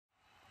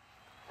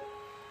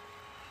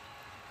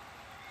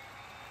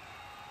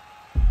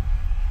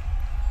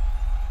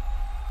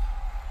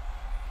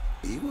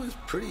He was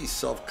pretty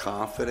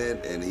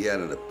self-confident and he had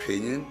an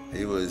opinion.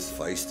 He was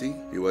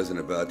feisty. He wasn't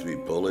about to be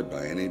bullied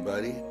by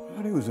anybody. I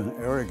thought he was an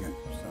arrogant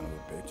son of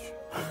a bitch.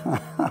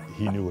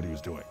 He knew what he was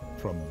doing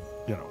from,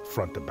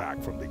 front to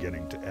back, from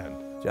beginning to end.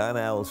 John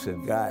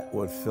Avildsen got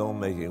what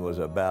filmmaking was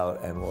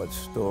about and what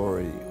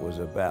story was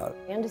about.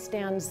 He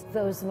understands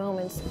those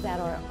moments that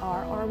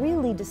are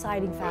really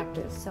deciding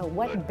factors. So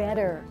what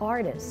better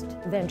artist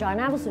than John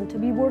Avildsen to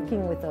be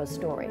working with those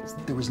stories?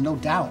 There was no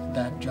doubt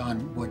that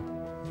John would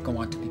go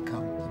on to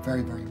become a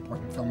very, very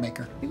important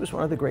filmmaker. He was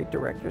one of the great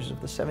directors of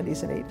the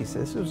 70s and 80s.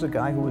 This was a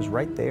guy who was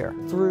right there.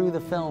 Through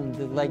the film,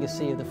 the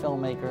legacy of the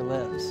filmmaker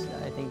lives.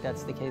 I think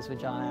that's the case with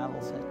John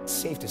Avildsen. It's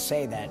safe to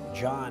say that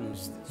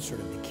John's sort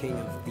of the king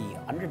of the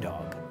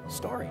underdog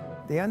story.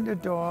 The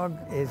Underdog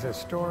is a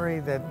story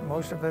that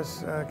most of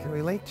us can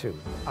relate to.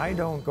 I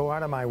don't go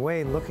out of my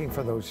way looking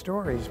for those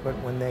stories, but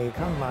when they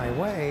come my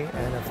way,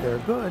 and if they're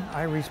good,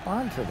 I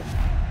respond to them.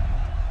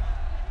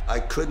 I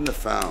couldn't have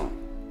found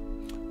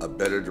a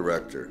better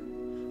director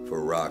for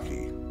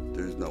Rocky.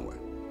 There's no way.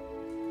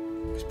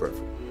 He's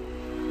perfect.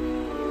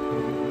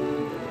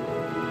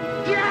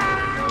 Yeah!